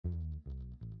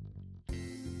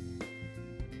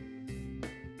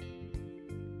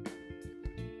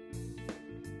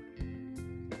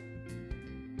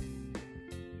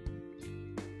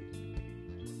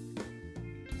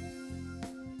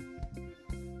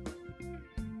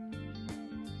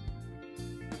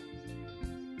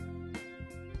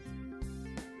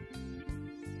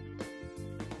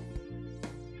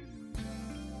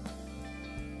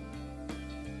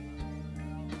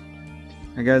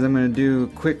Alright guys, I'm going to do a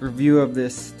quick review of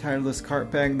this Titleist cart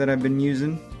bag that I've been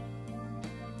using.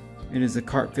 It is a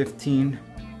Cart 15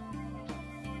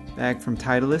 bag from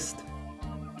Titleist.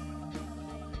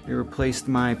 It replaced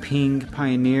my Ping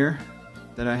Pioneer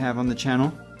that I have on the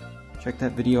channel. Check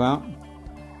that video out.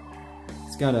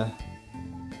 It's got a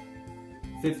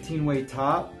 15-way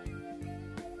top.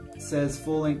 It says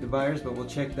full length dividers, but we'll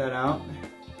check that out.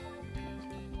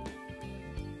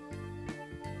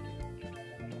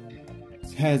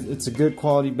 It's a good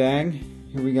quality bag.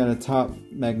 Here we got a top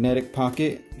magnetic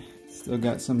pocket. Still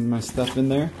got some of my stuff in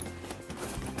there.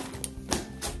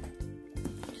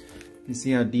 You can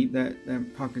see how deep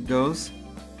that pocket goes.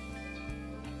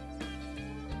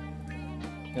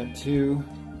 Got two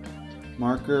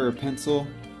marker or pencil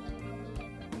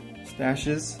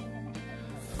stashes.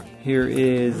 Here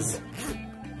is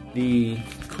the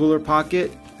cooler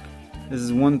pocket. This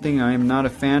is one thing I am not a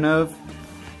fan of,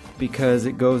 because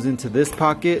it goes into this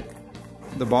pocket,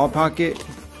 the ball pocket.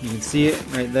 You can see it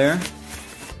right there.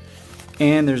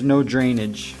 And there's no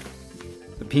drainage.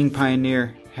 The Ping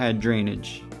Pioneer had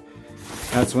drainage.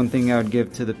 That's one thing I would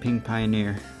give to the Ping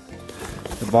Pioneer.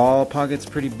 The ball pocket's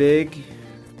pretty big.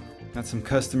 Got some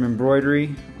custom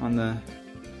embroidery on the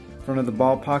front of the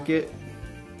ball pocket.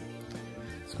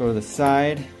 Let's go to the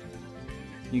side.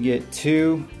 You get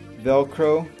two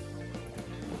Velcro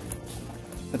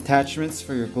attachments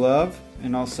for your glove,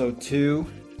 and also two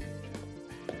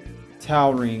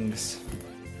towel rings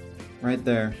right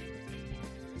there.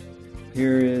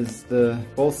 Here is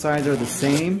both sides are the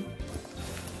same.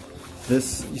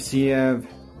 This, you see, you have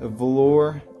a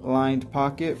velour lined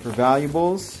pocket for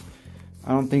valuables.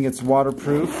 I don't think it's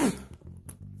waterproof.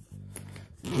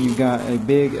 You've got a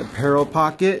big apparel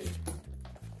pocket,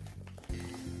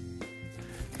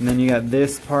 and then you got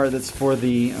this part that's for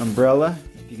the umbrella,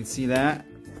 if you can see that.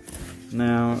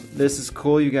 Now this is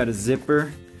cool, you got a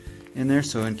zipper in there,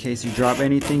 so in case you drop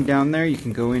anything down there, you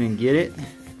can go in and get it.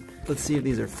 Let's see if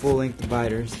these are full length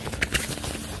dividers.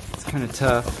 It's kind of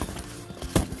tough.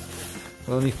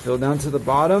 Well, let me feel down to the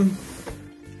bottom.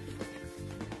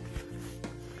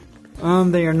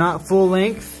 They are not full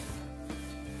length.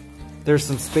 There's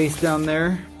some space down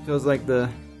there. Feels like the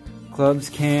clubs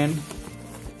can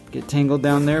get tangled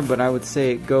down there, but I would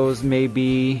say it goes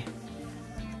maybe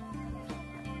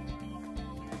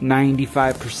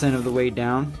 95% of the way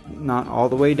down, not all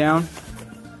the way down,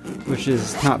 which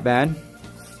is not bad.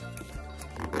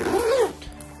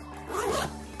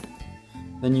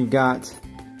 Then you've got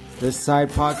this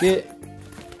side pocket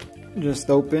just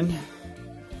open.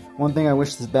 One thing I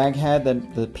wish this bag had,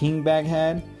 that the Ping bag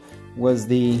had, was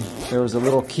there was a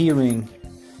little key ring.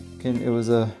 It was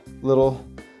a little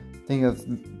thing of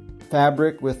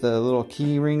fabric with a little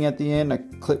key ring at the end. I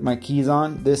clip my keys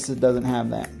on. This, it doesn't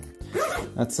have that.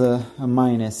 That's a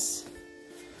minus.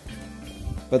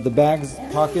 But the bag's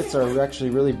pockets are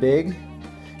actually really big.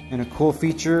 And a cool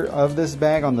feature of this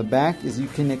bag on the back is you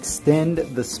can extend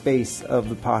the space of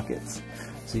the pockets.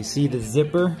 So you see the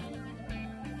zipper.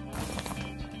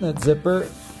 That zipper.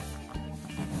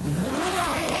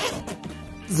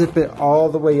 Zip it all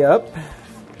the way up.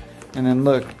 And then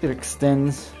look, it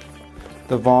extends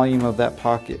the volume of that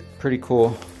pocket. Pretty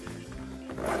cool.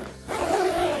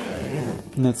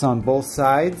 And it's on both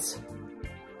sides.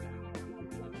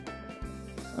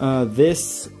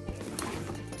 This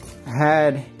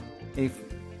had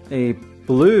a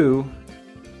blue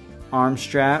arm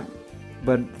strap,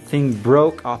 but the thing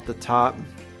broke off the top.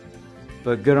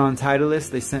 But good on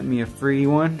Titleist, they sent me a free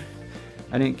one.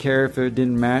 I didn't care if it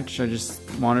didn't match, I just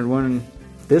wanted one. And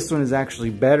this one is actually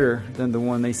better than the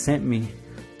one they sent me.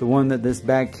 The one that this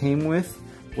bag came with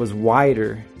was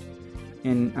wider,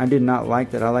 and I did not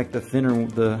like that. I like the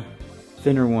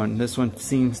thinner one. This one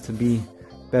seems to be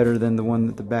better than the one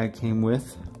that the bag came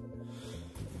with.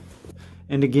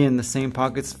 And again, the same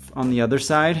pockets on the other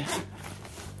side.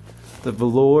 The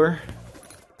velour,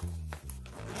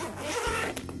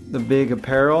 the big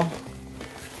apparel,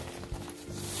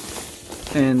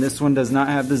 and this one does not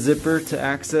have the zipper to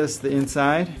access the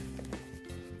inside.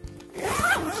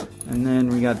 And then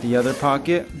we got the other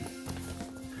pocket.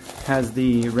 Has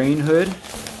the rain hood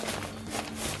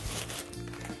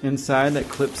inside that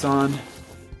clips on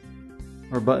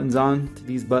or buttons on to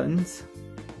these buttons.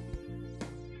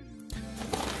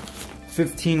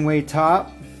 15-way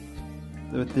top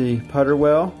with the putter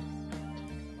well.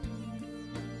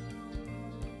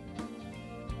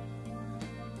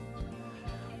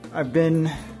 I've been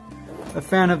a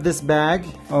fan of this bag.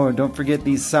 Oh, don't forget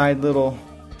these side little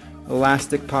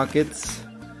elastic pockets.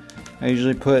 I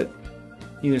usually put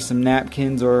either some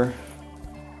napkins or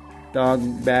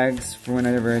dog bags for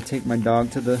whenever I take my dog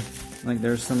to the Like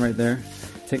there's some right there.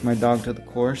 Take my dog to the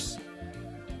course.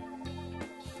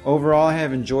 Overall, I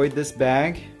have enjoyed this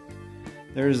bag.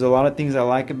 There's a lot of things I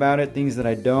like about it, things that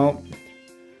I don't.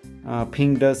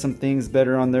 Ping does some things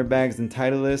better on their bags than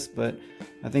Titleist, but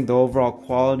I think the overall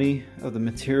quality of the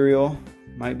material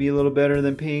might be a little better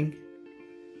than Ping.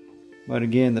 But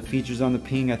again, the features on the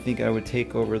Ping, I think I would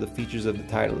take over the features of the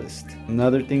Titleist.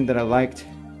 Another thing that I liked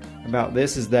about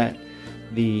this is that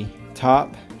the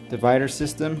top divider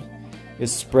system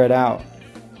is spread out.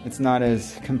 It's not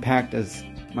as compact as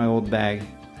my old bag.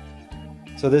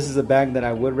 So this is a bag that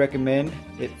I would recommend.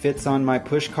 It fits on my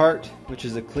push cart, which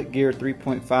is a Click Gear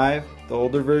 3.5, the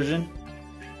older version.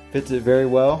 Fits it very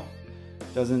well.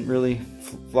 Doesn't really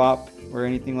flop or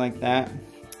anything like that.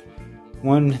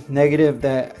 One negative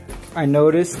that I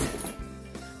noticed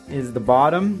is the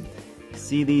bottom.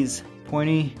 See these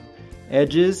pointy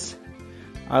edges?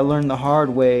 I learned the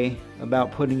hard way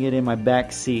about putting it in my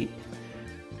back seat.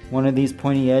 One of these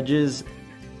pointy edges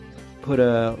put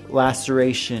a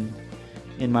laceration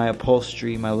in my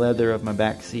upholstery, my leather of my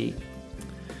back seat.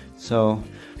 So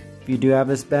if you do have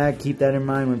this bag, keep that in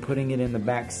mind when putting it in the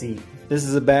back seat. This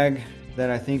is a bag that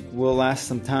I think will last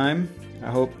some time. I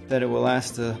hope that it will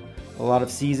last a lot of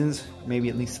seasons, maybe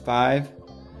at least 5,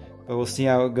 but we'll see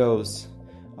how it goes.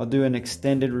 I'll do an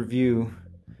extended review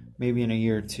maybe in a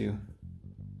year or 2.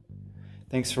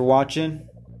 Thanks for watching.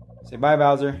 Say bye,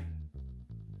 Bowser.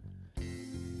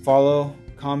 Follow,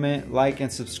 comment, like,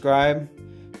 and subscribe.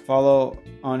 Follow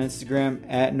on Instagram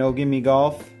at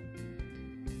NoGimmeGolf.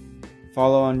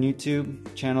 Follow on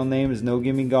YouTube. Channel name is No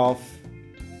Gimme Golf.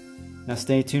 Now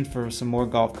stay tuned for some more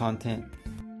golf content.